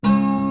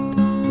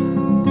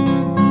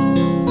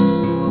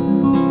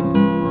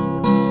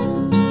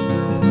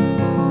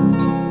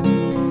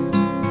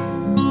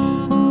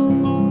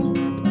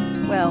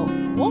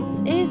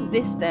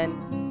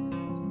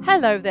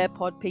Hello there,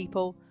 pod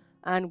people,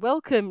 and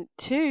welcome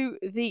to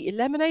the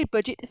Lemonade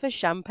Budget for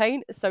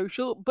Champagne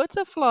Social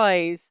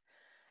Butterflies.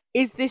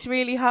 Is this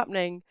really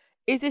happening?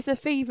 Is this a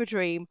fever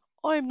dream?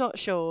 I'm not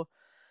sure.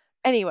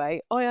 Anyway,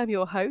 I am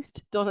your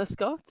host, Donna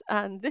Scott,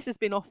 and this has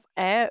been off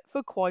air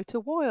for quite a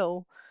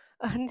while.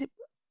 And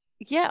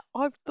yeah,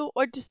 I've thought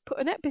I'd just put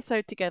an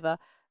episode together.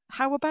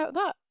 How about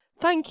that?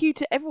 Thank you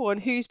to everyone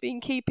who's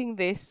been keeping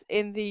this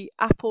in the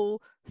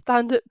Apple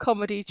stand-up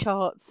comedy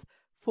charts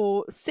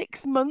for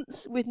 6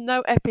 months with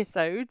no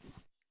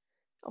episodes.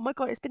 Oh my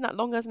God, it's been that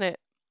long, hasn't it?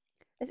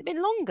 Has it been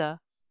longer?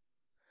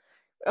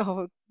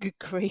 Oh, good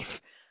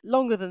grief.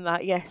 Longer than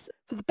that, yes.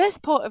 For the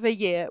best part of a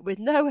year with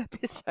no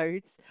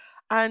episodes,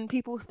 and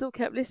people still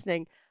kept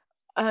listening.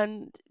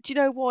 And do you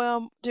know why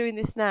I'm doing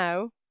this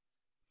now?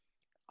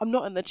 I'm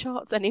not in the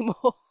charts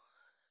anymore.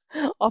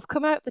 I've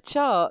come out the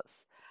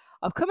charts.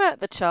 I've come out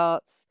the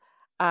charts,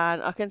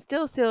 and I can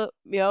still see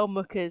my old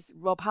muckers.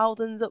 Rob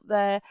Halden's up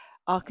there.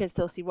 I can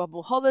still see Rob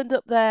Mulholland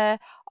up there.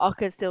 I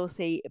can still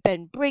see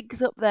Ben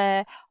Briggs up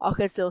there. I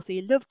can still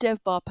see Love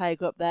Dev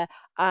Barpega up there.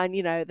 And,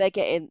 they're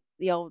getting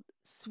the old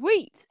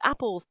sweet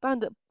Apple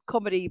stand-up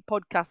comedy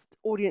podcast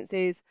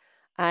audiences.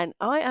 And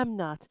I am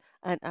not.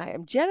 And I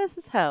am jealous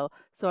as hell.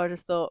 So I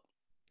just thought,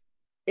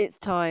 it's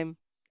time.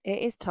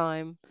 It is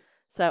time.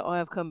 So I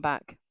have come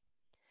back.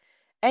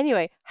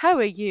 Anyway, how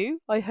are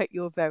you? I hope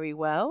you're very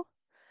well.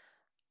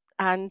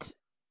 And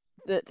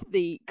that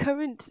the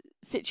current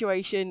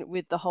situation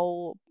with the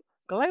whole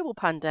global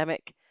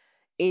pandemic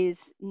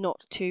is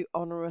not too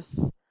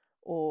onerous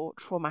or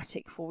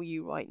traumatic for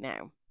you right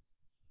now.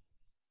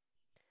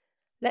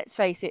 Let's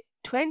face it,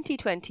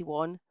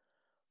 2021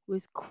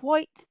 was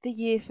quite the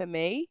year for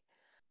me.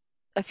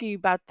 A few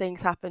bad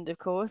things happened, of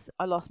course.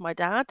 I lost my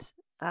dad.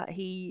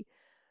 He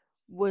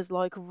was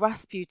like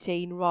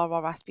Rasputin, rah rah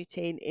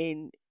Rasputin,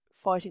 in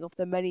fighting off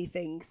the many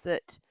things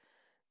that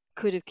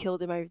could have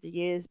killed him over the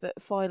years,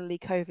 but finally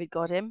COVID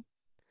got him.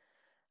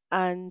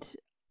 And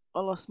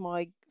I lost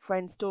my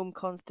friend Storm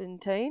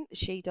Constantine.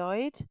 She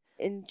died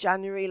in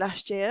January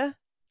last year.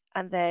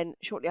 And then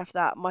shortly after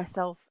that,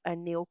 myself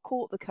and Neil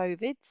caught the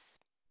COVIDs.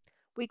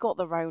 We got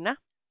the Rona.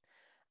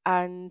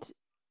 And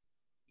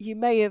you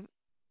may have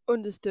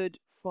understood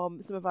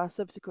from some of our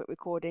subsequent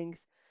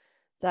recordings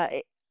that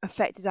it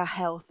affected our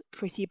health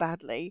pretty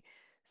badly.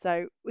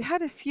 So we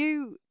had a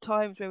few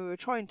times where we were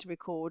trying to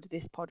record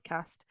this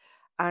podcast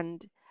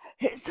and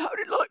it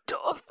sounded like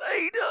Darth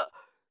Vader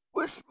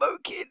was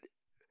smoking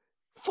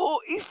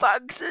 40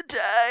 fags a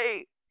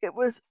day. It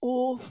was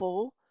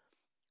awful.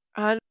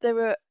 And there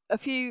were a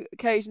few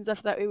occasions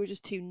after that we were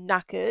just too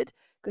knackered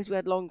because we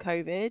had long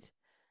COVID.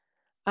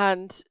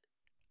 And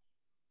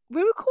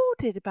we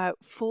recorded about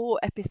 4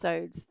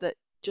 episodes that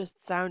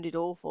just sounded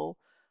awful.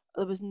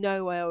 There was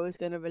no way I was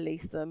going to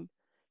release them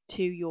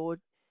to your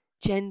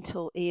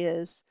gentle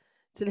ears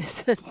to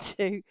listen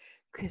to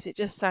because it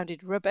just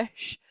sounded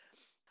rubbish.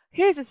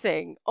 Here's the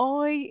thing,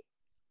 I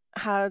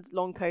had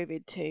long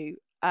COVID too,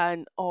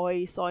 and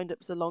I signed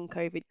up to the long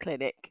COVID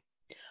clinic.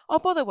 Oh,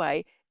 by the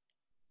way,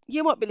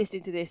 you might be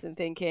listening to this and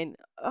thinking,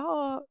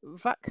 oh,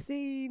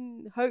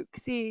 vaccine,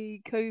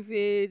 hoaxy,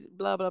 COVID,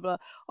 blah, blah, blah.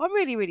 I'm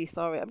really, really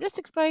sorry. I'm just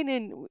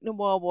explaining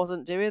why I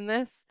wasn't doing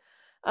this.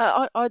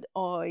 I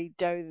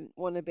don't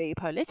want to be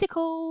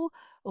political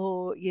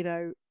or,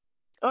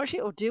 actually,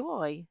 or do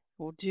I?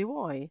 Or do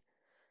I?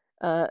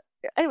 Uh,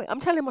 anyway, I'm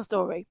telling my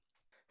story.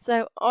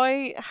 So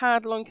I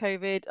had long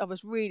COVID. I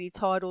was really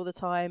tired all the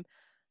time,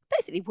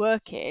 basically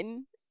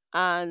working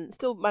and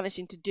still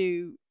managing to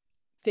do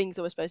things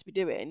I was supposed to be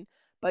doing.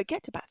 But I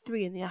get to about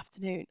 3 in the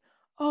afternoon.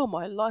 Oh,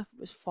 my life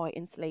was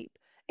fighting sleep.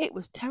 It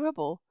was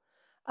terrible.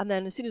 And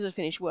then as soon as I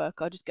finish work,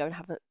 I just go and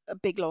have a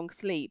big long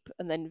sleep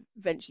and then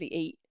eventually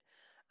eat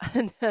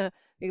and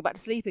go back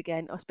to sleep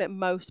again. I spent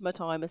most of my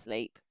time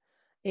asleep.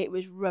 It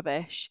was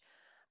rubbish.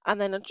 And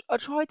then I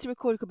tried to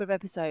record a couple of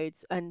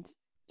episodes and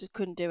just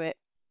couldn't do it.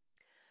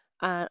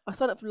 And I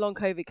signed up for the long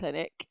COVID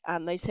clinic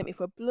and they sent me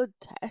for a blood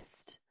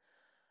test.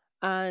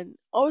 And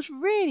I was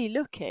really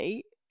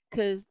lucky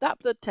because that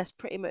blood test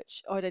pretty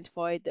much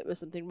identified that there was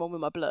something wrong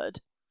with my blood.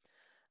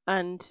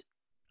 And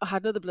I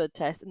had another blood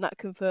test and that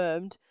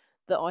confirmed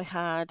that I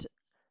had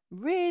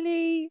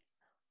really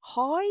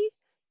high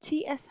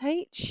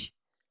TSH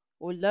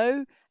or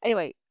low.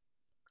 Anyway,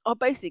 I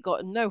basically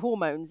got no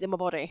hormones in my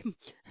body.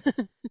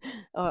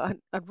 I'd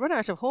run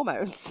out of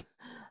hormones.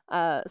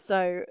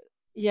 So,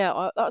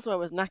 yeah, that's why I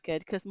was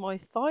knackered because my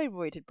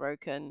thyroid had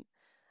broken.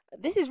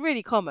 This is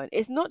really common.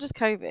 It's not just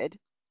COVID.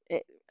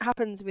 It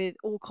happens with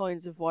all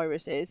kinds of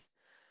viruses.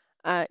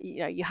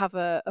 You have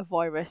a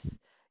virus,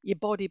 your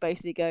body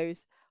basically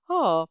goes,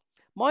 oh,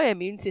 my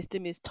immune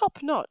system is top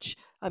notch.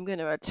 I'm going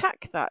to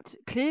attack that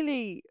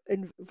clearly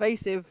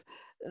invasive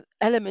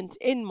element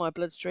in my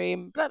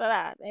bloodstream. Blah, blah,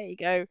 blah. There you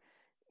go.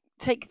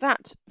 Take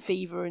that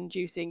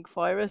fever-inducing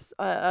virus.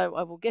 I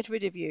will get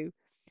rid of you.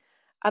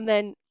 And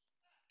then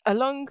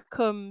along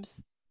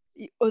comes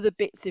other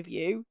bits of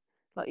you,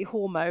 like your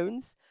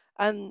hormones,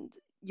 and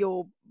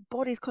your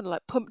body's kind of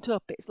like pumped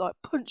up. It's like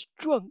punch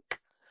drunk,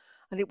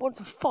 and it wants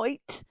to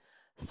fight.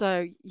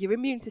 So your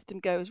immune system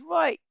goes,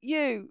 right,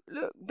 you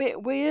look a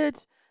bit weird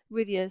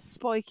with your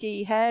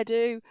spiky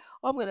hairdo.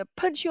 I'm going to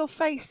punch your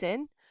face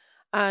in,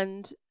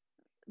 and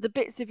the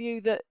bits of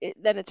you that it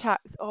then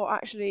attacks are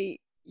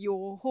actually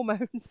your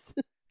hormones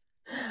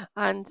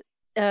and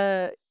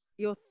uh,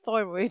 your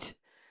thyroid.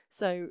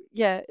 So,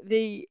 yeah,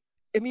 the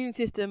immune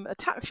system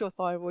attacks your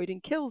thyroid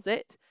and kills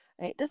it,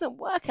 and it doesn't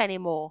work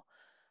anymore.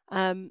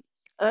 Um,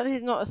 that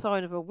is not a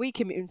sign of a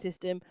weak immune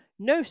system.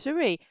 No,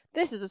 siree.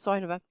 This is a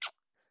sign of a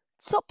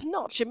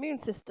top-notch immune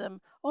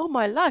system. All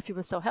my life you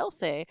were so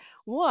healthy.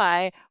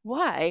 Why?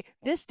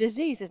 This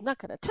disease is not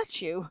going to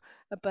touch you.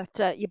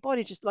 But your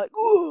body just like,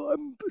 oh,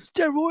 I'm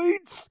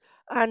steroids,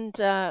 and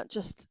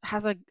just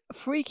has a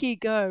freaky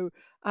go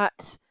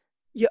at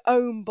your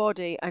own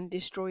body and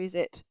destroys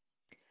it.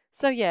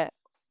 So yeah,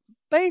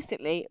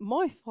 basically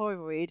my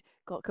thyroid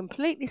got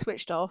completely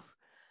switched off,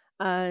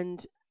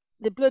 and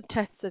the blood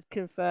tests had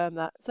confirmed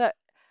that. So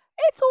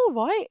it's all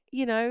right,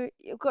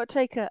 you've got to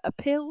take a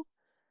pill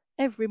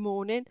every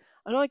morning,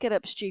 and I get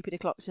up stupid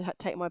o'clock to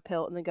take my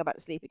pill and then go back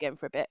to sleep again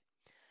for a bit.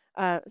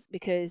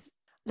 Because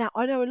now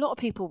I know a lot of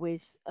people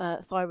with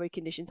thyroid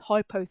conditions,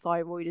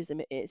 hypothyroidism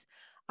it is,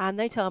 and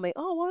they tell me,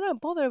 "Oh, well, I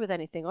don't bother with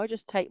anything. I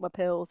just take my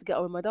pills, get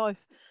on with my life."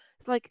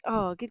 It's like,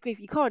 oh, good grief,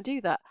 you can't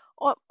do that.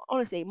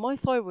 Honestly, my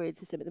thyroid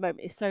system at the moment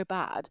is so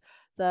bad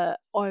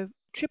that I've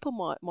tripled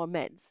my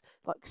meds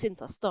like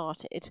since I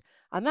started,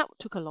 and that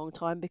took a long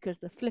time because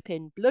the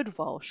flipping blood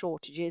vial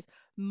shortages,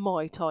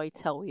 might I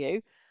tell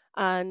you,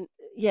 and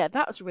yeah,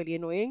 that's really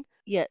annoying.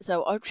 Yeah,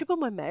 so I tripled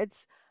my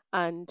meds,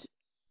 and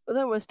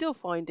then we're still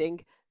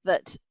finding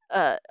that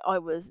I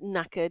was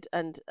knackered,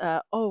 and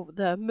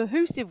the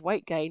massive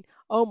weight gain.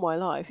 Oh my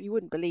life, you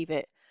wouldn't believe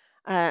it.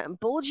 And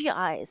bulgy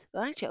eyes.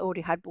 Well, actually, I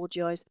already had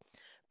bulgy eyes,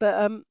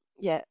 but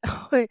yeah,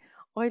 I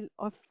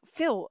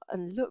feel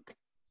and look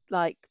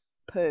like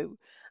poo,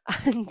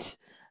 and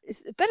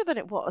it's better than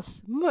it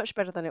was, much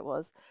better than it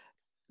was.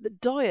 The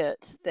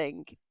diet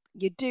thing,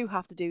 you do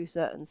have to do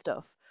certain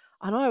stuff,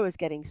 and I was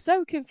getting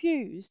so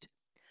confused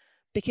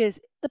because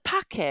the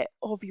packet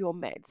of your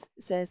meds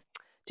says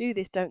do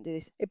this, don't do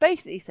this. It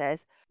basically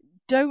says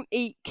don't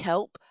eat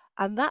kelp,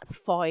 and that's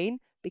fine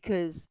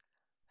because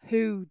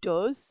who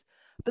does?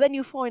 But then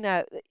you'll find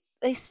out that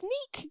they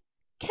sneak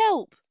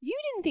kelp. You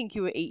didn't think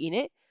you were eating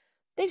it.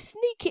 They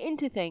sneak it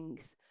into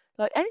things.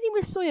 Like anything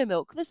with soya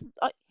milk, there's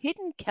like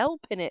hidden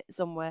kelp in it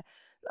somewhere.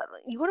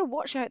 You got to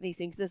watch out these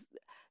things.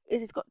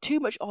 It's got too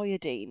much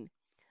iodine,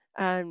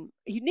 and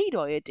you need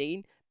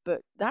iodine,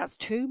 but that's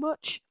too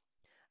much.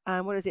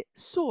 And what is it?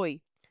 Soy.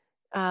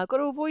 Got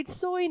to avoid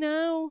soy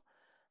now.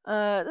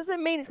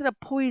 Doesn't mean it's going to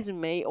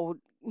poison me or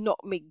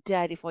knock me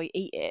dead if I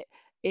eat it.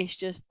 It's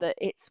just that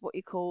it's what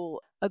you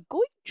call a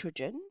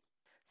goitrogen.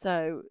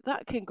 So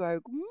that can grow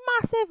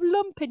massive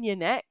lump in your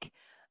neck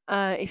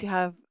if you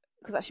have,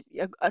 because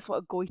that's what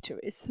a goiter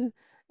is.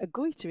 A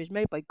goiter is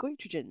made by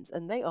goitrogens,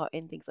 and they are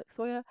in things like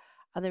soya,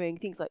 and they're in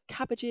things like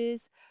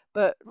cabbages.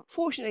 But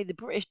fortunately, the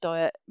British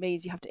diet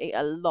means you have to eat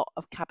a lot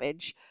of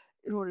cabbage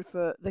in order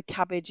for the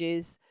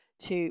cabbages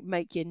to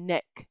make your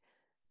neck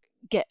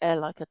get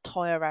like a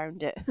tie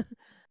around it.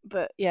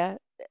 But yeah,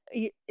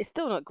 it's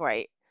still not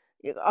great.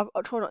 I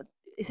try not.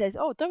 It says,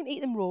 "Oh, don't eat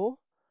them raw.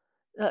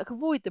 Like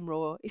avoid them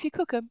raw. If you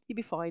cook them, you'll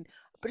be fine.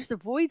 But just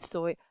avoid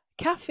soy.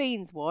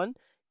 Caffeine's one.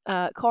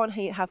 Can't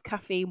have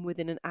caffeine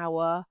within an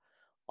hour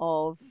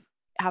of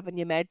having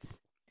your meds,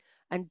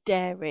 and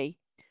dairy.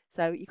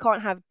 So you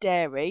can't have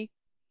dairy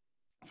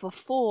for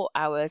 4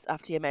 hours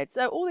after your meds.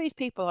 So all these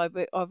people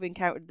I've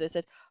encountered that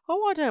said,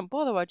 "Oh, I don't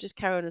bother. I just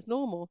carry on as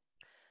normal."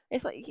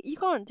 It's like you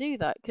can't do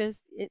that because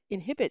it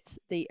inhibits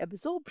the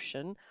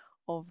absorption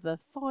of the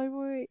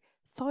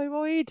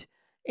thyroid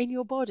in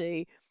your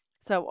body.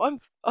 So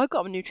I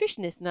got a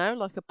nutritionist now,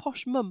 like a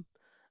posh mum,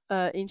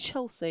 in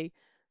Chelsea.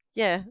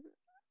 Yeah,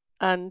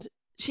 and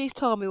she's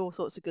told me all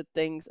sorts of good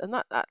things, and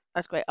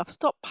that's great. I've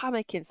stopped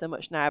panicking so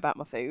much now about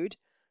my food,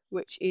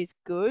 which is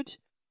good.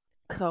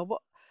 Because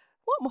what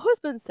my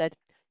husband said,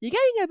 you're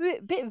getting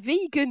a bit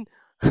vegan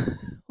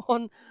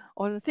on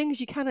on the things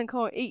you can and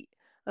can't eat,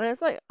 and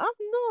it's like I'm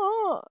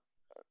not.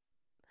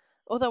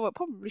 Although I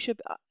probably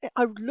should.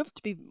 I would love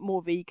to be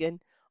more vegan.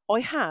 I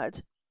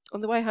had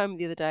on the way home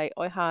the other day.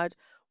 I had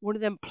one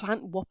of them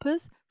plant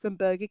whoppers from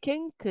Burger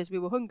King because we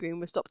were hungry and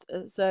we stopped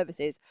at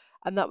services,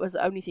 and that was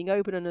the only thing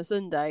open on a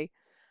Sunday.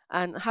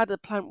 And I had a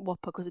plant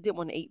whopper because I didn't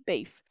want to eat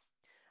beef,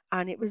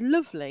 and it was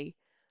lovely,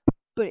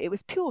 but it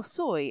was pure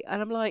soy,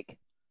 and I'm like,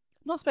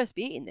 I'm not supposed to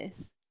be eating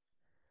this.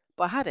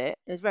 But I had it.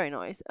 It was very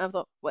nice. And I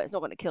thought, well, it's not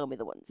going to kill me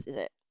the once, is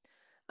it?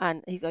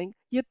 And he's going,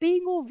 you're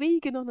being all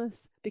vegan on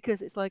us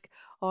because it's like,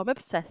 oh, I'm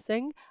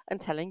obsessing and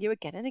telling you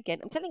again and again.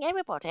 I'm telling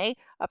everybody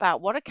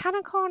about what I can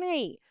and can't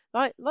eat,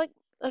 like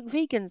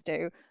vegans do.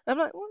 And I'm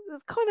like, well,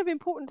 it's kind of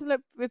important to let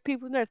if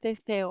people know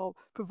if they are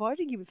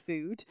providing you with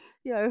food,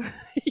 you know.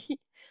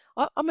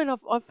 I mean,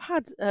 I've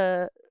had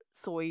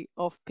soy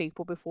off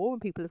people before when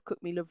people have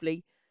cooked me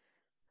lovely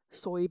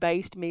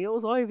soy-based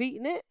meals. I've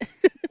eaten it.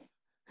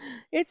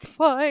 It's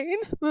fine.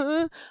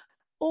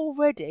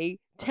 Already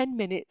 10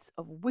 minutes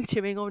of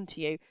wittering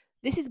onto you.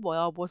 This is why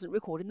I wasn't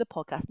recording the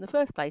podcast in the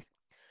first place.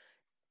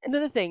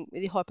 Another thing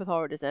with the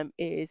hypothyroidism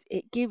is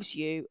it gives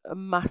you a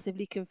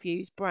massively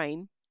confused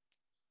brain,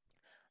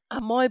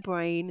 and my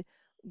brain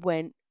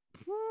went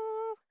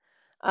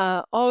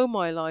all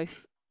my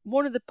life.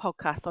 One of the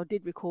podcasts I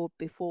did record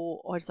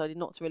before I decided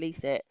not to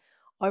release it,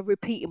 I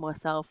repeated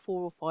myself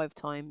 4 or 5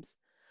 times.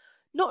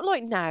 Not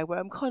like now, where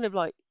I'm kind of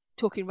like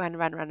talking round and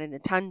round and round in a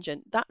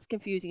tangent. That's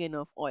confusing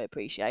enough, I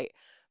appreciate.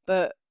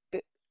 But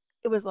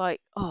it was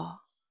like, oh,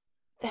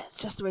 that's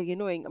just really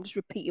annoying. I'm just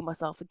repeating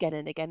myself again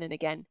and again and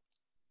again.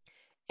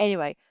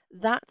 Anyway,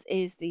 that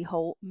is the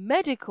whole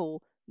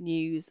medical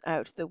news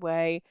out of the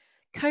way.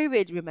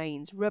 COVID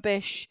remains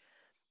rubbish.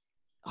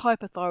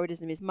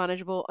 Hypothyroidism is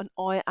manageable, and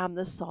I am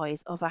the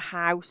size of a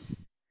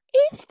house.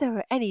 If there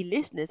are any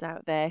listeners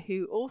out there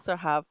who also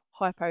have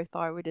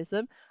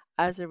hypothyroidism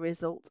as a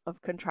result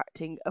of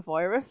contracting a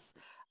virus,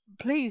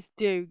 please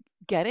do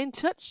get in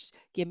touch.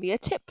 Give me a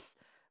tips.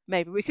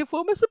 Maybe we can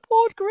form a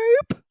support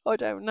group. I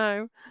don't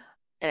know.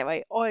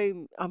 Anyway,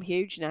 I'm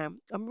huge now.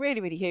 I'm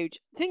really, really huge.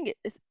 The thing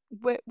is,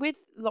 with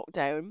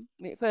lockdown,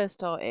 when it first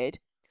started,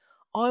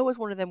 I was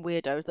one of them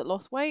weirdos that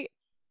lost weight.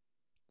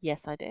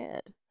 Yes, I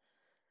did.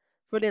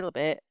 For a little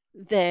bit.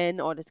 Then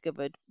I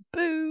discovered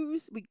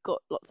booze. We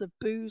got lots of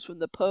booze from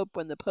the pub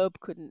when the pub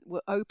couldn't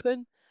were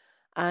open,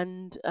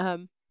 and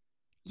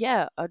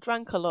yeah, I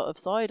drank a lot of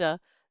cider.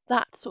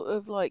 That sort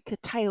of like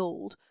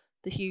curtailed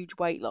the huge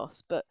weight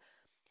loss. But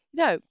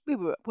we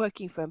were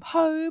working from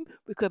home.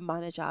 We could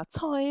manage our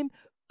time.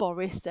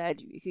 Boris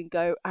said you can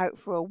go out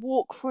for a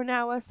walk for an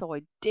hour, so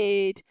I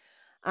did,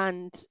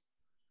 and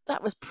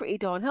that was pretty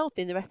darn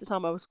healthy. And the rest of the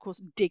time, I was, of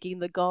course, digging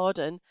the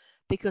garden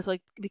because I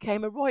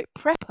became a right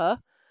prepper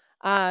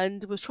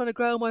and was trying to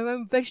grow my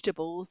own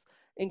vegetables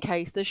in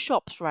case the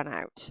shops ran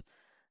out.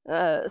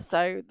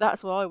 So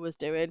that's what I was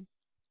doing.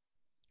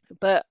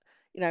 But,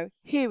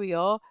 here we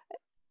are,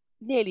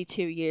 nearly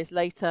 2 years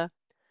later.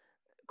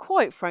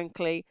 Quite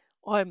frankly,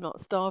 I'm not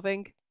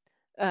starving.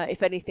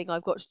 If anything,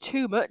 I've got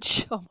too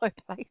much on my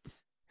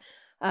plate.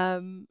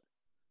 Um,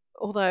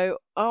 Although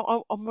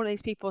I'm one of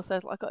these people who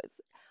says like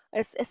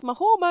it's my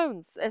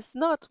hormones. It's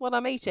not what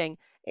I'm eating.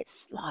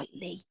 It's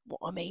slightly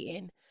what I'm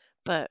eating.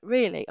 But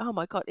really, oh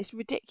my God, it's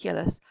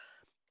ridiculous.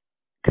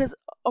 Because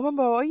I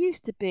remember I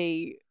used to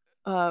be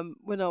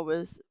when I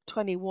was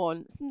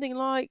 21 something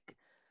like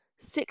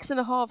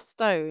 6.5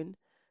 stone.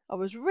 I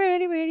was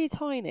really really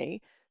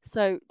tiny.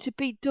 So to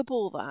be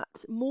double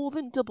that, more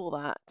than double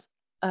that,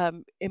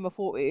 in my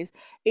 40s,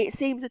 it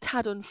seems a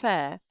tad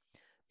unfair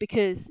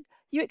because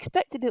you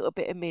expect a little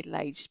bit of middle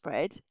age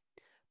spread,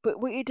 but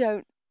what you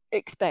don't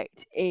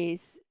expect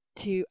is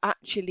to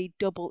actually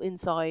double in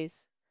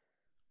size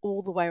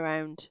all the way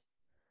around.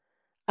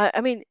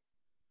 I mean,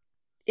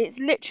 it's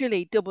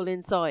literally double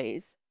in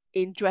size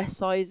in dress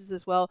sizes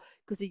as well,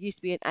 because it used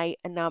to be an 8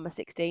 and now I'm a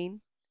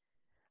 16.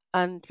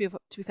 And to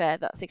be fair,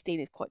 that 16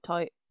 is quite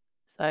tight,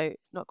 so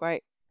it's not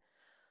great.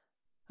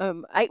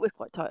 8 was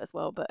quite tight as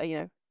well, but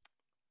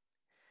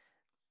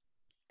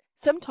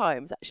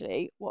sometimes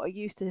actually, what I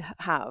used to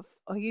have,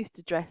 I used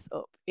to dress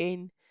up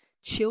in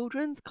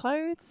children's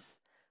clothes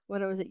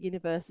when I was at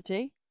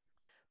university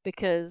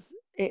because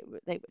they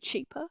were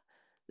cheaper.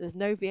 There's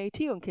no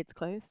VAT on kids'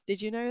 clothes.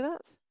 Did you know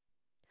that?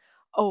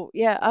 Oh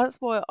yeah, that's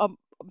why I'm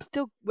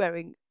still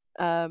wearing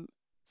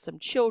some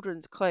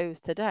children's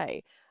clothes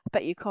today. I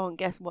bet you can't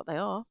guess what they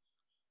are.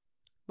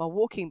 My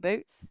walking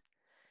boots.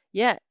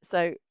 Yeah,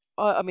 so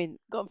I mean,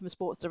 got them from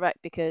Sports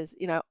Direct because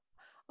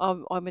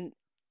I'm an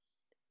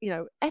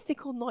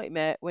ethical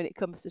nightmare when it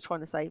comes to trying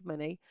to save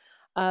money.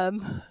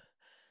 Um,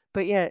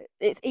 but yeah,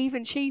 it's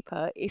even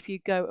cheaper if you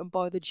go and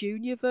buy the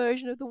junior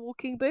version of the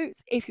walking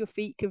boots if your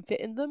feet can fit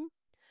in them.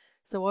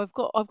 So I've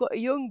got a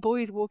young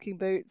boys walking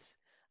boots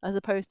as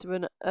opposed to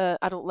an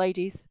adult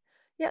ladies.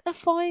 Yeah, they're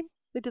fine.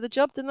 They do the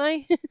job, don't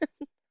they?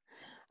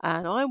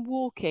 And I'm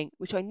walking,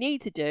 which I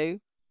need to do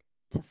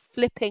to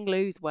flipping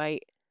lose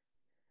weight.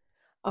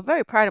 I'm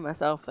very proud of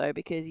myself though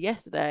because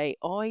yesterday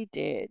I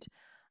did.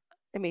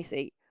 Let me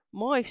see.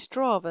 My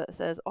Strava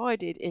says I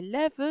did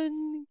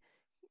 11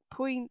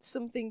 point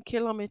something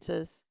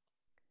kilometers.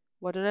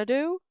 What did I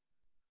do?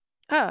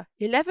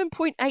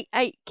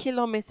 11.88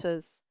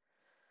 kilometers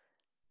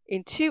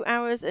in 2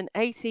 hours and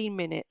 18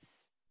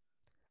 minutes.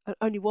 And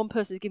only one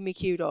person has given me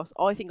kudos.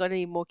 I think I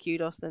need more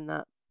kudos than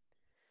that.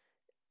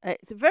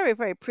 It's very,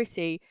 very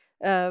pretty.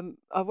 I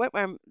went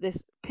around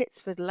this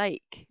Pittsford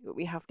Lake that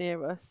we have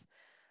near us,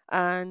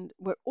 and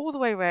we're all the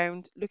way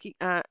around looking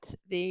at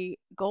the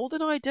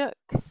golden eye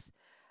ducks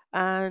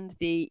and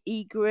the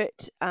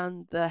egret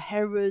and the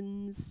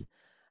herons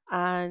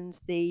and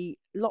the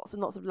lots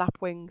and lots of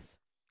lapwings.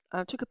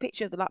 I took a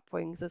picture of the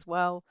lapwings as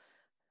well.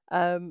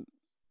 Um,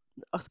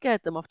 I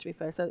scared them off to be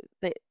fair, so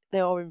they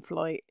are in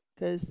flight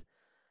because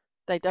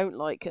they don't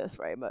like us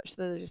very much.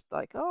 They're just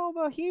like, oh,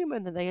 we're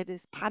human, and they get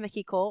this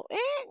panicky call,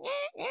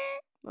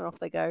 and off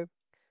they go,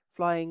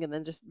 flying and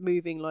then just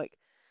moving like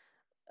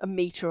a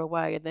meter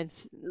away, and then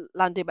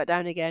landing back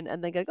down again,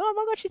 and then going, oh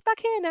my god, she's back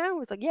here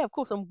now. It's like, yeah, of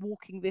course, I'm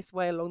walking this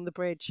way along the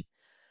bridge.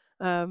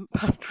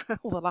 past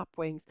all the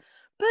lapwings.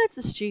 Birds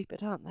are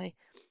stupid, aren't they?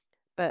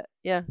 But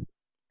yeah,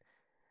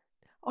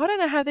 I don't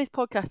know how this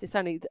podcast is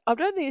sounding. I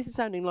don't think this is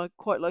sounding like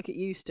quite like it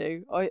used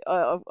to.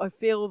 I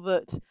feel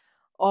that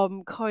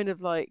I'm kind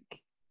of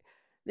like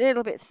a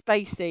little bit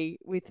spacey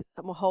with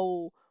my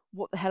whole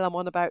what the hell I'm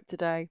on about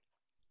today.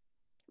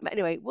 But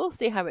anyway, we'll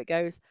see how it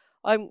goes.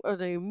 I'm going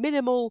to do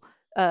minimal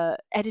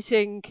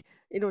editing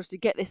in order to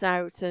get this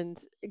out and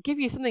give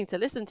you something to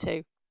listen to.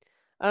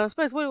 And I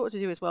suppose what I want to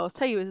do as well is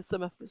tell you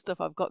some of the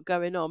stuff I've got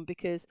going on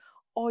because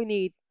I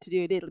need to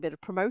do a little bit of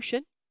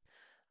promotion.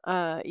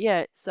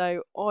 Yeah,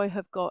 so I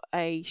have got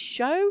a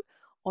show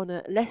on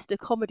a Leicester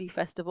Comedy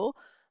Festival.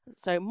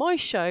 So my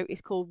show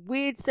is called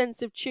Weird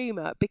Sense of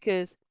Tumour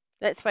because,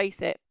 let's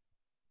face it,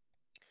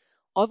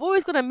 I've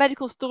always got a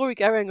medical story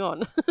going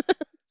on.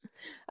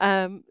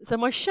 So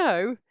my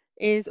show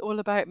is all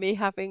about me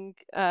having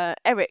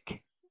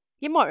Eric.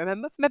 You might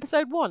remember from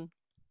episode 1.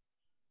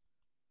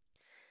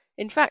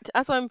 In fact,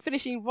 as I'm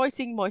finishing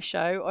writing my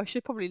show, I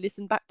should probably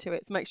listen back to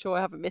it to make sure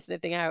I haven't missed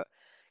anything out.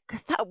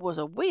 Because that was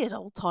a weird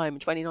old time in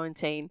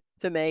 2019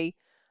 for me.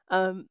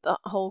 That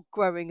whole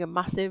growing a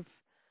massive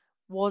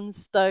 1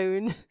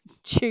 stone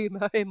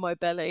tumour in my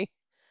belly.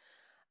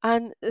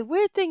 And the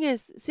weird thing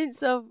is,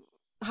 since I've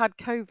had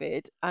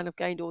COVID and I've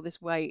gained all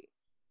this weight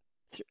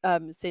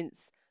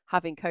since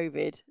having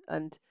COVID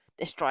and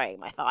destroying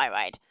my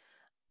thyroid,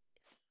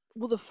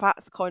 all the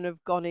fat's kind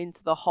of gone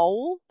into the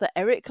hole that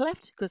Eric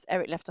left because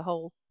Eric left a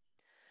hole.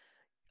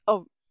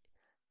 Oh,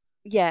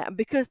 yeah, and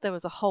because there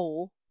was a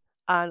hole,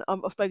 and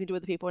I've spoken to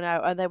other people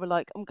now, and they were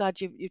like, "I'm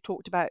glad you've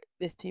talked about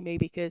this to me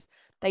because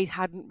they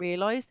hadn't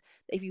realised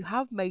that if you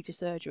have major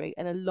surgery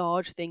and a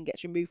large thing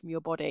gets removed from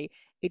your body,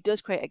 it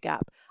does create a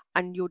gap,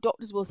 and your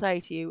doctors will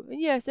say to you,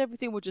 yes,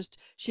 everything will just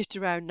shift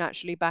around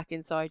naturally back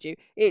inside you.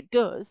 It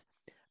does,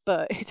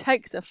 but it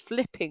takes a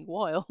flipping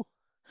while."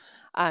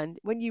 And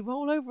when you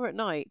roll over at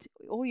night,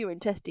 all your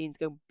intestines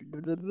go.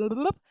 Blub, blub, blub,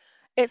 blub.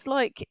 It's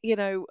like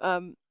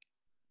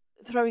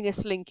throwing a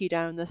slinky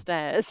down the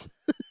stairs.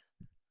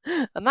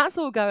 And that's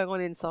all going on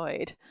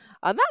inside,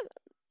 and that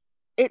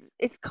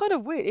it's kind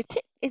of weird.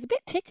 It's a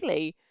bit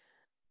tickly,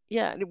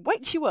 yeah, and it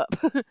wakes you up.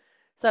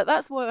 So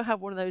that's why I have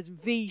one of those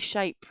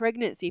V-shaped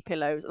pregnancy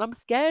pillows, and I'm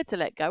scared to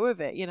let go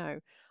of it. I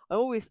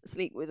always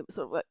sleep with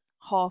sort of like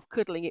half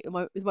cuddling it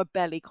with my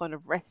belly kind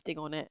of resting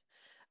on it,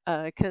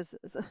 because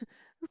it's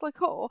like,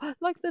 oh,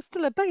 like there's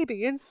still a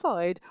baby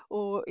inside,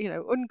 or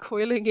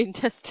uncoiling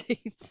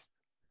intestines.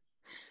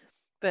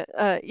 But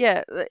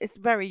yeah, it's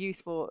very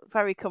useful,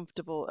 very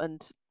comfortable,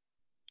 and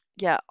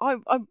yeah, I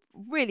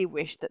really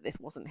wish that this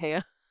wasn't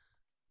here.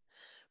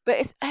 But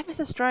it's ever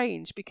so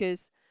strange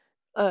because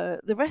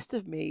the rest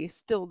of me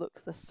still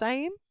looks the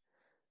same.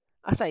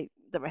 I say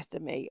the rest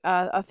of me.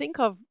 I think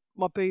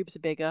my boobs are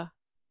bigger.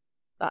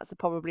 That's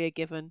probably a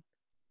given.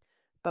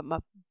 But my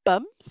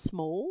bum's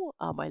small,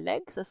 my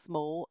legs are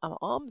small, my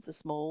arms are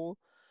small,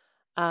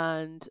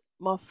 and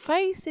my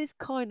face is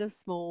kind of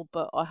small,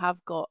 but I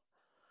have got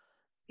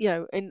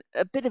in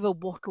a bit of a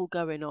waddle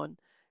going on,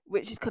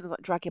 which is kind of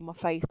like dragging my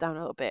face down a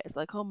little bit. It's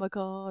like, oh my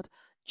god,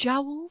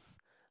 jowls,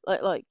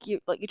 like you're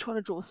trying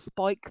to draw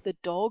Spike the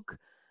dog,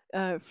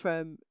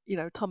 from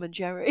Tom and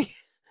Jerry.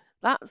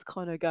 That's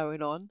kind of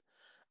going on,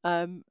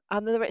 and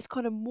then it's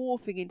kind of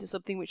morphing into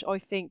something which I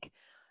think.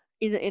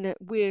 In a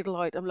weird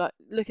light, I'm like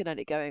looking at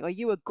it, going, "Are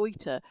you a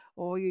goiter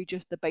or are you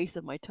just the base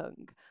of my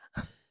tongue?"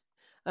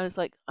 And it's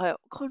like I'm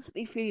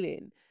constantly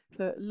feeling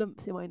for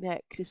lumps in my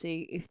neck to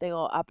see if they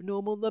are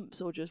abnormal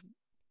lumps or just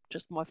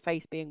my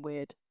face being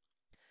weird.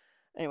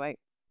 Anyway,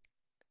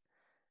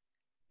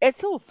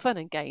 it's all fun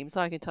and games,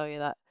 I can tell you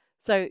that.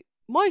 So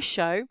my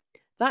show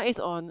that is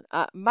on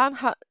at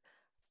Manhattan.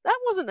 That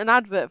wasn't an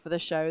advert for the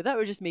show. That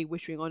was just me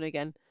whittering on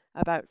again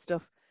about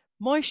stuff.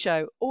 My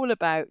show all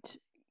about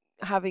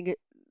having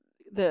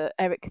the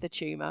Eric the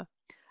Tumor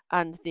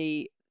and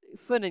the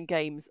fun and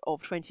games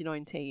of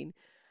 2019,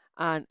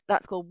 and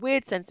that's called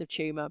Weird Sense of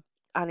Tumour,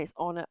 and it's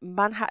on at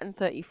Manhattan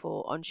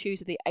 34 on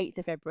Tuesday the 8th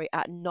of February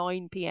at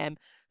 9 p.m.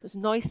 So it's a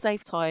nice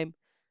safe time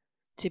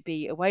to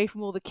be away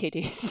from all the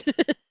kiddies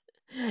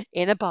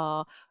in a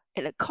bar,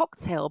 in a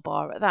cocktail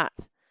bar at that.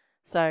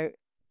 So,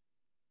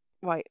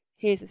 right,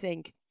 here's the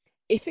thing.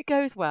 If it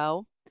goes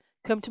well,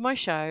 come to my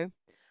show,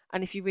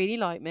 and if you really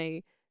like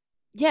me,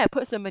 yeah,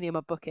 put some money on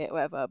my bucket,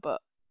 whatever,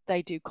 but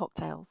they do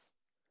cocktails,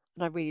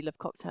 and I really love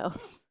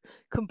cocktails.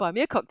 Come buy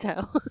me a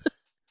cocktail.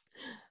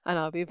 And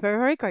I'll be very,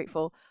 very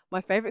grateful.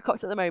 My favourite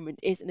cocktail at the moment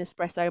is an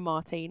espresso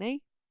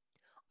martini.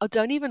 I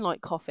don't even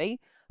like coffee,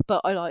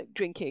 but I like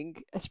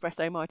drinking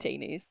espresso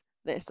martinis.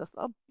 It's just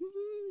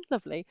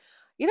lovely.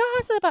 You know how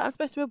I said about I'm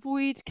supposed to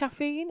avoid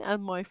caffeine,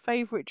 and my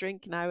favourite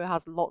drink now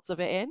has lots of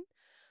it in?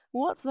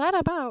 What's that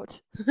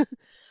about?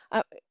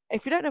 uh,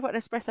 if you don't know what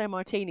an espresso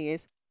martini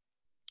is,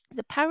 it's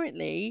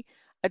apparently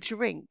a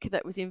drink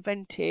that was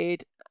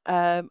invented,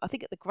 I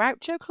think at the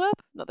Groucho Club,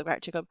 not the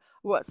Groucho Club,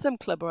 or at some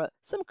club or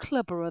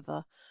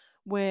other,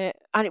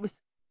 and it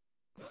was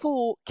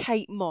for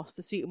Kate Moss,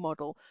 the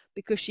supermodel,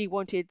 because she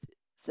wanted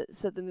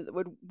something that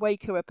would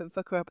wake her up and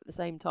fuck her up at the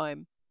same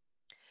time.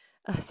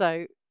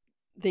 So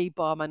the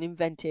barman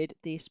invented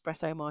the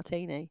espresso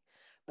martini,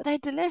 but they're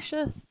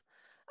delicious.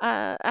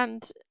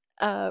 And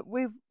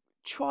we've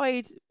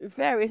tried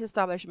various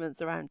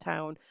establishments around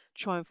town to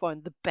try and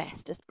find the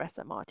best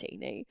espresso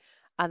martini.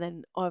 And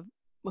then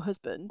my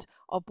husband,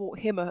 I bought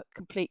him a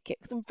complete kit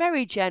because I'm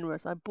very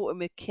generous. I bought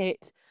him a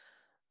kit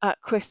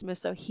at Christmas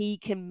so he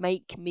can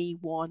make me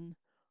one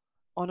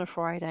on a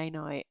Friday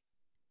night.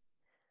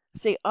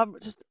 See, I'm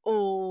just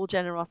all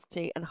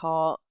generosity and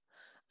heart.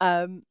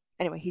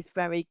 Anyway, he's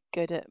very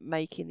good at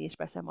making the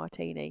espresso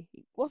martini.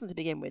 He wasn't to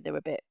begin with; they were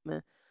a bit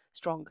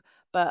strong,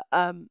 but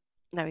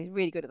no, he's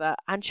really good at that.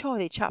 And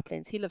Charlie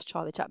Chaplin's, he loves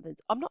Charlie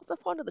Chaplin's. I'm not so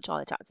fond of the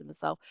Charlie Chaplins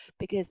myself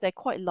because they're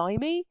quite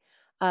limey.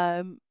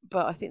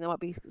 But I think there might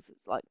be it's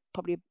like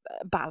probably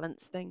a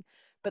balance thing.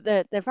 But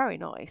they're very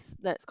nice.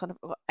 That's kind of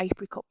got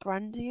apricot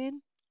brandy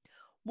in.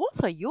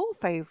 What are your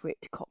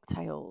favourite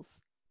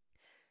cocktails?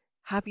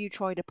 Have you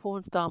tried a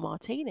porn star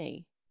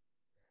martini?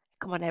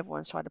 Come on,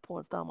 everyone's tried a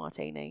porn star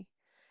martini.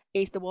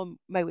 It's the one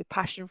made with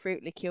passion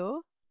fruit liqueur,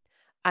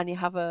 and you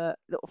have a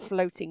little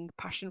floating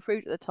passion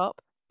fruit at the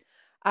top.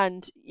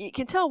 And you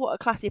can tell what a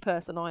classy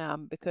person I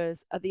am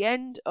because at the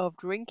end of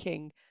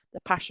drinking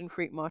the passion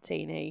fruit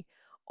martini,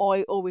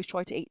 I always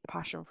try to eat the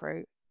passion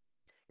fruit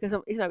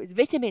because it's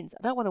vitamins.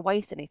 I don't want to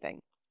waste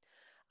anything,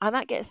 and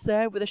that gets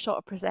served with a shot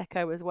of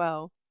prosecco as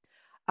well.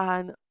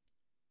 And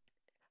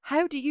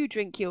how do you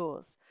drink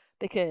yours?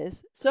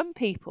 Because some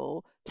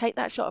people take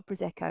that shot of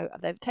prosecco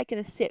and they've taken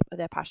a sip of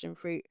their passion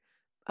fruit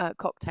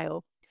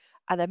cocktail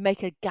and then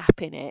make a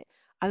gap in it,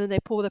 and then they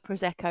pour the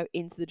prosecco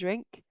into the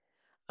drink.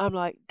 I'm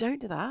like,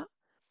 don't do that.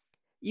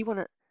 You want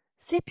to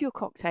sip your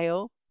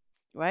cocktail,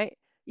 right?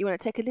 You want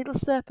to take a little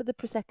sip of the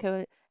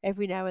prosecco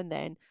every now and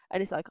then,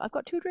 and it's like, I've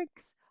got two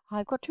drinks.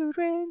 I've got two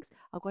drinks.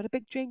 I've got a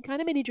big drink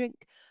and a mini drink,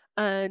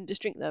 and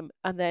just drink them.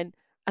 And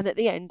at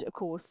the end, of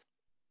course,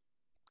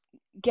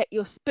 get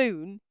your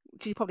spoon,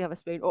 because you probably have a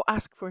spoon, or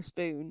ask for a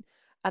spoon,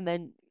 and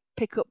then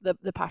pick up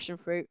the passion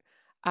fruit,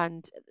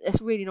 and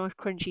it's really nice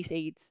crunchy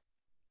seeds.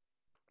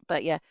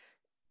 But yeah,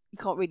 you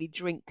can't really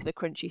drink the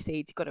crunchy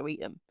seeds. You've got to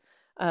eat them.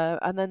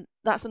 And then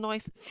that's a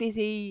nice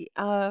fizzy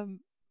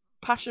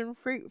passion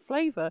fruit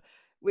flavour,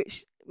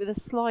 which with a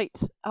slight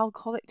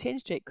alcoholic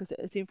tinge to it because it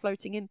has been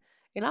floating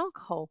in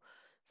alcohol.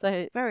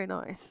 So very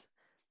nice.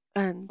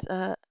 And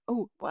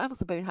oh, what else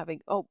have I been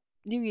having? Oh,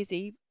 New Year's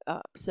Eve,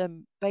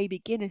 some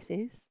baby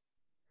Guinnesses.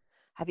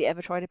 Have you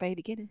ever tried a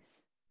baby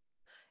Guinness?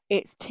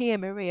 It's Tia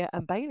Maria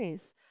and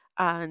Bailey's,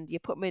 and you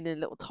put them in a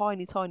little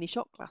tiny, tiny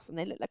shot glass, and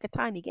they look like a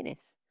tiny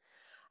Guinness.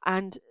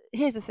 And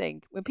here's the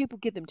thing: when people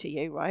give them to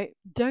you, right?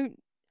 Don't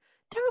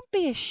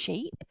be a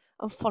sheep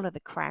and follow the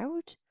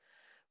crowd.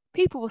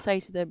 People will say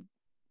to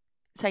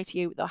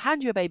you, they'll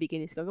hand you a baby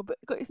Guinness, going, "I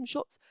got you some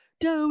shots.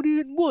 Down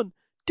in one,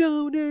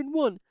 down in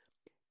one."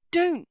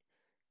 Don't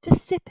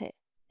just sip it.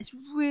 It's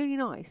really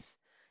nice.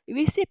 If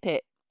you sip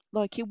it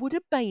like you would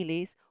a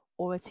Bailey's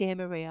or a Tia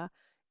Maria,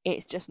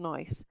 it's just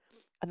nice.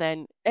 And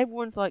then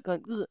everyone's like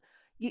going, "Ugh."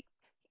 You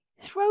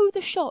throw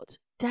the shot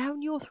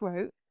down your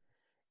throat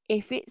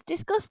if it's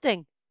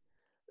disgusting,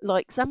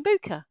 like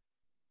Sambuca.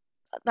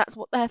 That's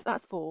what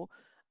that's for.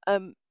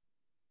 Um,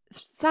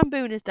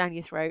 Samboonas down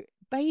your throat,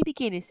 baby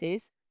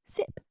Guinnesses,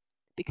 sip,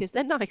 because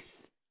they're nice.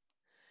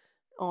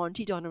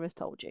 Auntie Donna has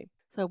told you.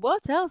 So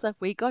what else have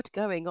we got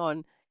going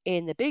on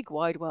in the big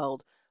wide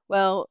world?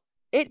 Well,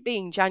 it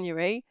being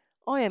January,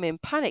 I am in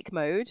panic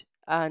mode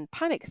and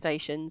panic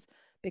stations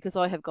because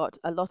I have got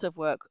a lot of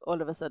work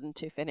all of a sudden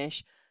to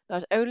finish.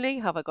 Not only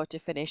have I got to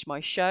finish my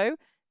show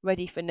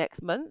ready for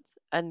next month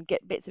and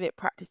get bits of it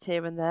practiced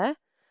here and there,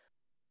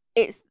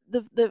 it's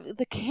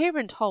the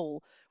coherent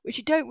whole, which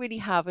you don't really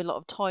have a lot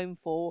of time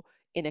for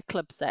in a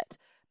club set.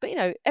 But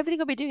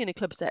everything I've been doing in a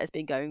club set has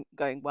been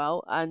going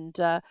well, and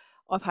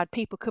I've had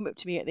people come up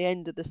to me at the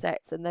end of the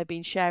sets, and they've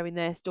been sharing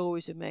their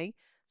stories with me.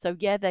 So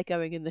yeah, they're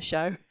going in the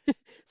show.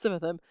 Some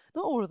of them,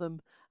 not all of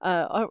them.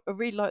 I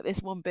really like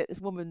this one bit.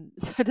 This woman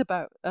said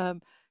about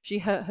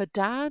her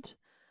dad.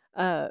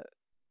 Uh,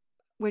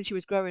 when she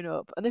was growing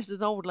up, and this is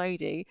an old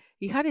lady,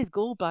 he had his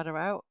gallbladder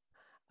out,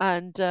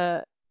 and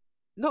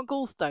not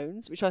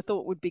gallstones, which I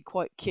thought would be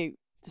quite cute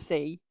to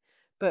see,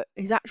 but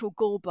his actual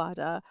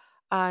gallbladder,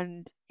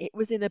 and it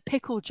was in a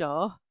pickle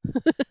jar,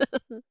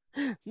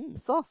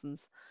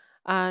 sausage,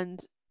 and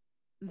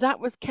that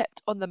was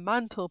kept on the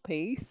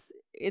mantelpiece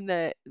in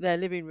their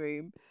living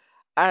room.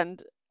 And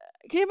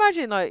can you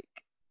imagine, like,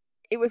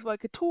 it was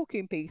like a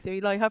talking piece. So you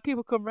like have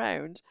people come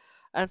round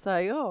and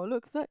say, "Oh,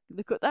 look at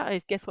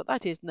that! Guess what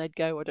that is?" And they'd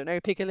go, "I don't know,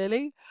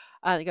 Piccadilly,"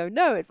 and they go,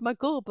 "No, it's my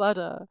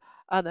gallbladder."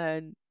 And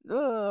then,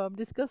 "Oh, I'm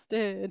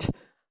disgusted."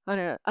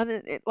 And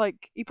then it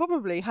like he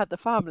probably had the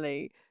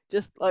family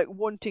just like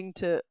wanting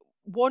to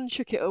one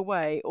chuck it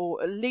away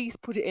or at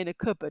least put it in a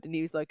cupboard, and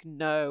he was like,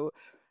 "No,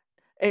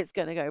 it's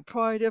going to go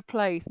pride of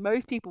place.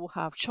 Most people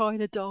have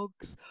china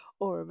dogs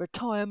or a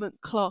retirement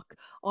clock.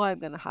 I'm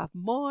going to have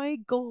my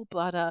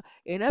gallbladder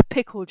in a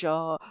pickle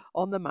jar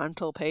on the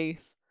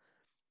mantelpiece."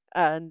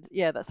 And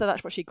yeah, so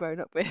that's what she'd grown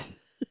up with.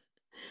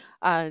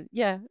 And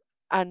yeah,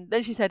 And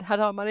then she said, had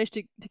I managed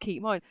to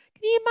keep mine?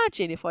 Can you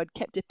imagine if I'd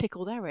kept a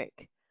pickled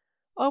Eric?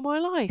 Oh, my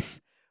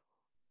life.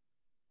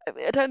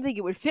 I don't think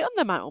it would fit on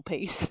the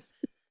mantelpiece,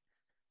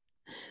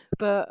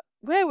 but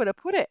where would I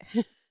put it?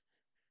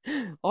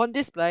 On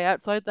display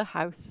outside the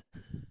house.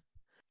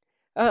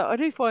 I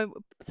do find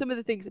some of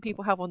the things that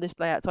people have on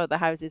display outside the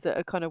houses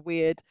are kind of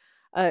weird,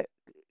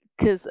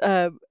 because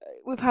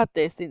we've had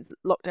this since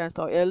lockdown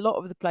started. A lot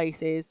of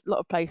places,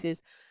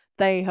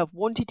 they have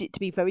wanted it to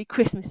be very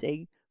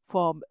Christmassy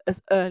from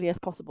as early as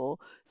possible.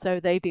 So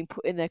they've been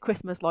putting their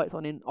Christmas lights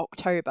on in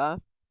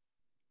October,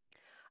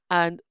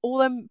 and all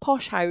them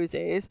posh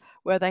houses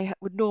where they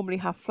would normally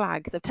have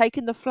flags, they've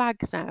taken the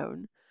flags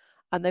down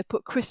and they've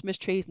put Christmas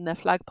trees in their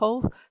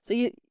flagpoles. So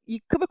you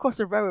come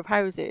across a row of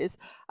houses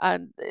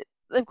and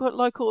they've got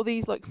like all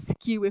these like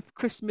skew with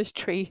Christmas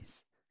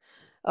trees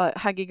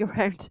hanging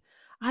around,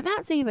 and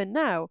that's even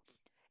now.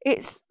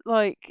 It's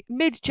like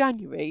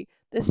mid-January.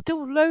 There's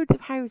still loads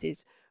of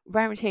houses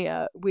round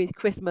here with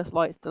Christmas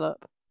lights still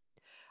up.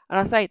 And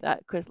I say that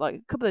because like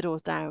a couple of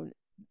doors down,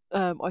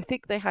 I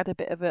think they had a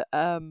bit of a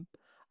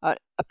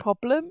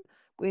problem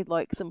with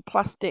like some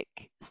plastic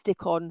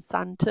stick-on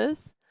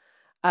Santas,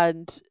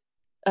 and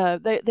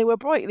they were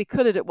brightly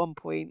coloured at one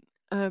point.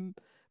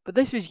 But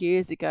this was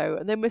years ago,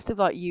 and they must have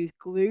like used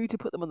glue to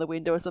put them on the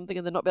window or something,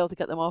 and they're not be able to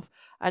get them off.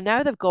 And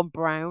now they've gone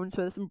brown,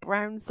 so there's some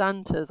brown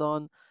Santas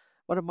on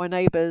one of my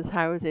neighbours'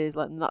 houses,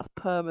 like, and that's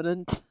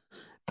permanent,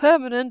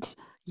 permanent,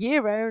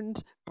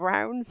 year-round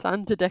brown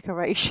Santa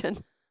decoration.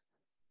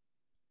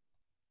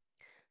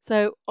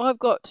 So I've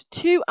got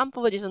two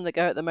anthologies on the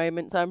go at the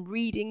moment. So I'm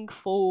reading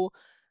for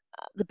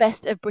the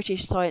Best of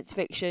British Science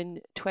Fiction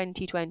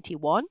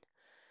 2021,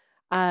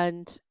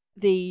 and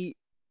the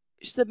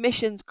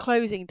submissions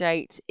closing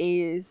date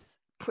is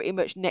pretty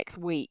much next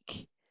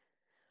week.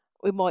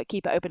 We might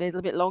keep it open a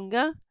little bit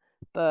longer,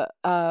 but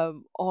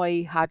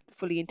I had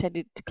fully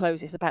intended to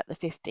close this about the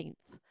 15th.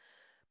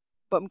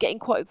 But I'm getting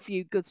quite a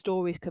few good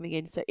stories coming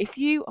in. So if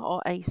you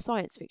are a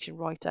science fiction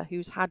writer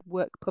who's had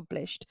work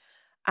published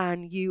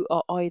and you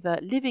are either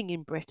living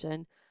in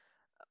Britain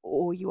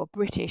or you are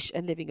British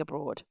and living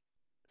abroad,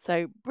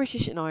 so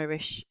British and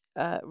Irish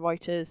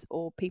writers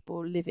or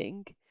people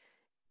living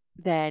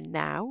there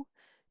now,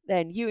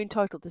 then you're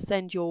entitled to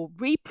send your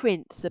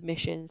reprint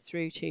submissions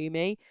through to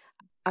me.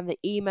 And the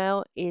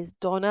email is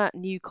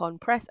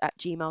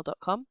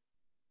donna@newconpress@gmail.com.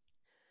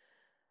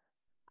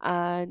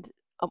 And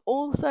I'm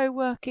also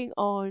working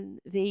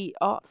on the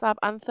Artsab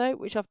Antho,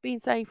 which I've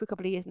been saying for a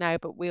couple of years now,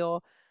 but we are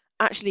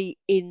actually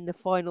in the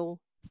final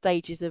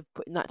stages of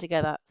putting that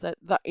together. So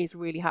that is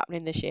really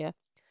happening this year.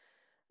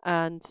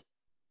 And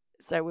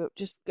so we're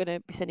just going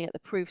to be sending out the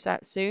proofs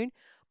out soon.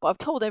 But I've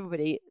told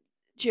everybody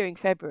during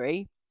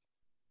February,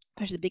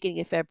 especially the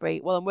beginning of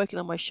February, while I'm working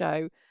on my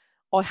show,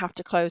 I have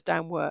to close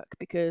down work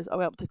because I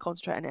won't be able to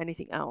concentrate on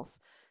anything else.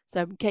 So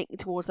I'm getting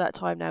towards that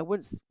time now.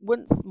 Once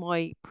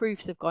my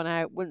proofs have gone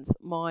out, once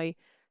my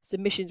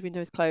submissions window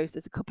is closed,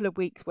 there's a couple of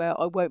weeks where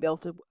I won't be able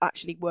to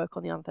actually work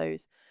on the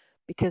anthos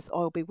because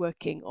I'll be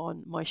working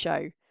on my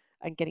show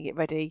and getting it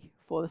ready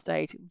for the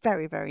stage.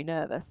 Very, very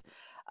nervous.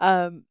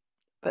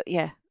 But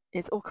yeah,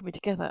 it's all coming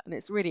together and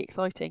it's really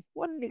exciting.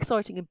 What an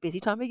exciting and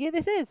busy time of year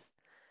this is.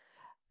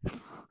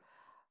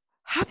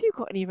 Have you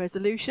got any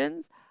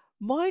resolutions?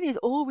 Mine is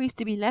always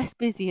to be less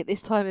busy at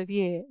this time of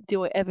year.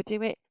 Do I ever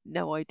do it?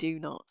 No, I do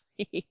not.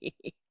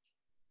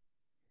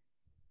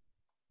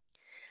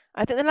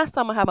 I think the last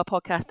time I had my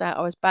podcast out,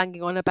 I was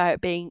banging on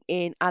about being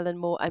in Alan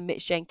Moore and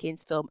Mitch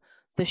Jenkins' film,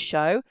 The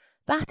Show.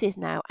 That is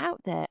now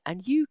out there,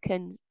 and you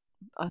can,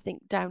 I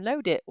think,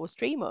 download it or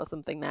stream it or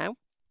something now.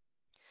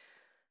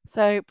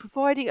 So,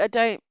 providing I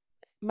don't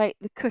make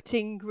the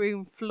cutting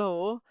room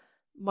floor,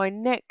 my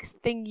next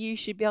thing you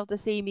should be able to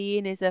see me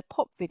in is a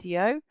pop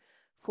video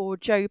for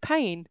Joe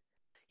Payne.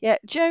 Yeah,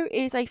 Joe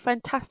is a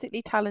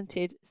fantastically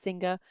talented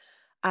singer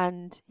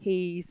and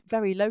he's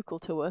very local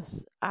to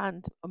us,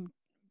 and I'm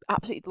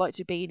absolutely delighted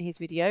to be in his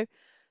video.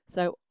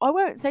 So I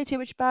won't say too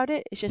much about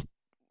it. It's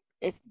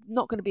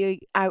not going to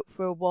be out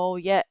for a while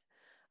yet,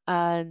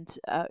 and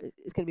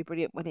it's going to be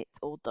brilliant when it's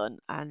all done,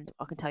 and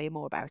I can tell you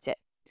more about it.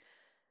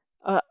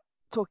 Uh,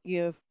 Talking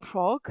of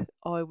Prague,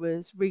 I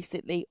was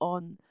recently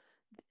on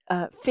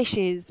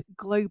Fish's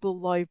global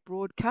live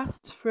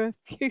broadcast for a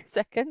few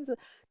seconds,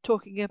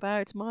 talking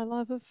about my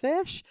love of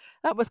fish.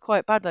 That was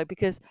quite bad though,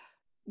 because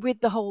with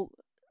the whole,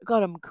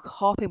 God, I'm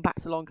harping back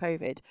to long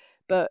COVID,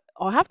 but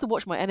I have to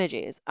watch my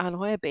energies, and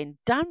I have been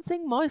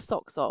dancing my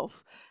socks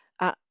off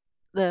at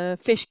the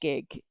fish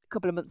gig a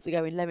couple of months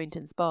ago in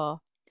Leamington Spa.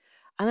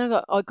 And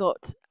then I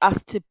got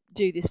asked to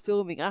do this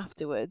filming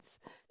afterwards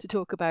to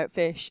talk about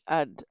fish,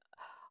 and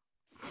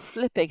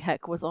flipping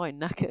heck was I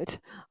knackered.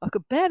 I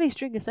could barely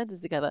string a sentence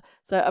together.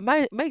 So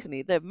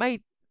amazingly, they've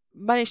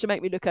managed to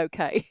make me look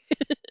okay.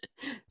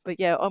 But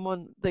yeah, I'm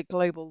on the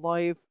global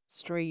live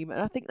stream, and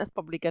I think that's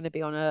probably going to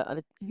be on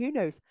a who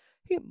knows,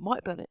 who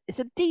might be on it. It's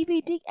a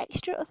DVD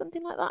extra or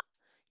something like that.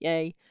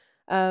 Yay.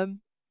 Um,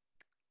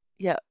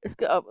 yeah, it's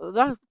good.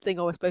 That thing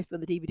I was supposed to be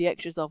on the DVD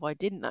extras of, I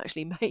didn't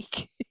actually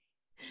make.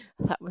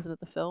 That was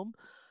another film.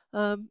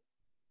 Um,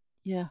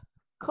 yeah,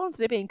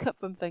 constantly being cut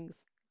from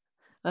things.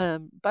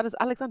 Bad as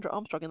Alexandra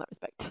Armstrong in that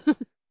respect.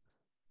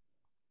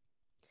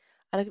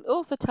 And I can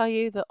also tell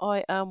you that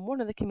I am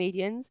one of the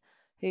comedians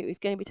who is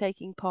going to be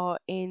taking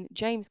part in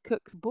James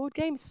Cook's board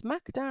game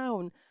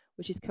Smackdown,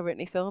 which is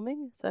currently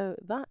filming. So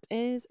that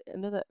is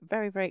another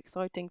very, very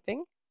exciting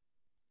thing.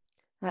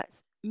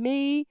 That's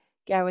me,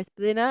 Gareth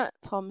Blinner,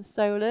 Tom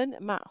Solon,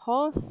 Matt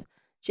Hoss,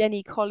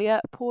 Jenny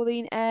Collier,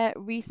 Pauline Eyre,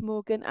 Reese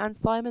Morgan, and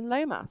Simon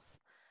Lomas.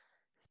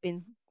 It's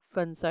been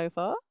fun so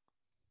far.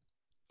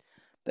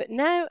 But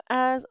now,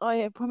 as I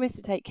have promised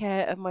to take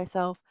care of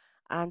myself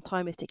and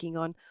time is ticking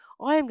on,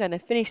 I am going to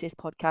finish this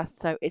podcast.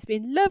 So it's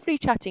been lovely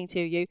chatting to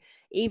you,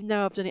 even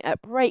though I've done it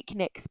at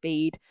breakneck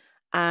speed.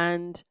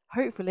 And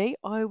hopefully,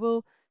 I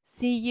will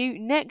see you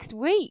next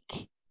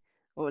week,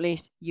 or at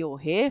least you'll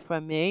hear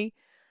from me.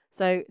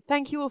 So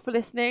thank you all for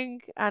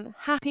listening and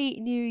Happy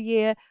New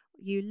Year,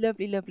 you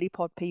lovely, lovely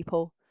pod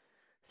people.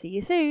 See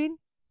you soon.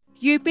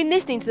 You've been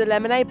listening to the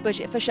Lemonade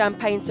Budget for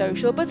Champagne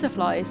Social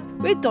Butterflies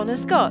with Donna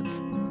Scott.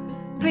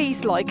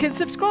 Please like and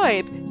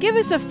subscribe. Give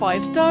us a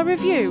 5-star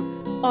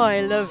review.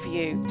 I love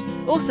you.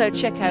 Also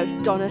check out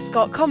Donna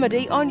Scott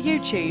Comedy on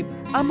YouTube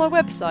and my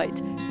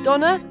website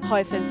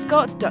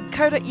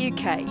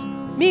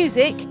donna-scott.co.uk.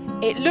 Music,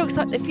 It Looks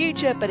Like the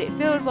Future But It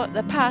Feels Like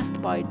the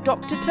Past by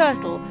Dr.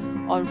 Turtle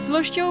on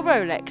Flush Your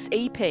Rolex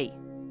EP.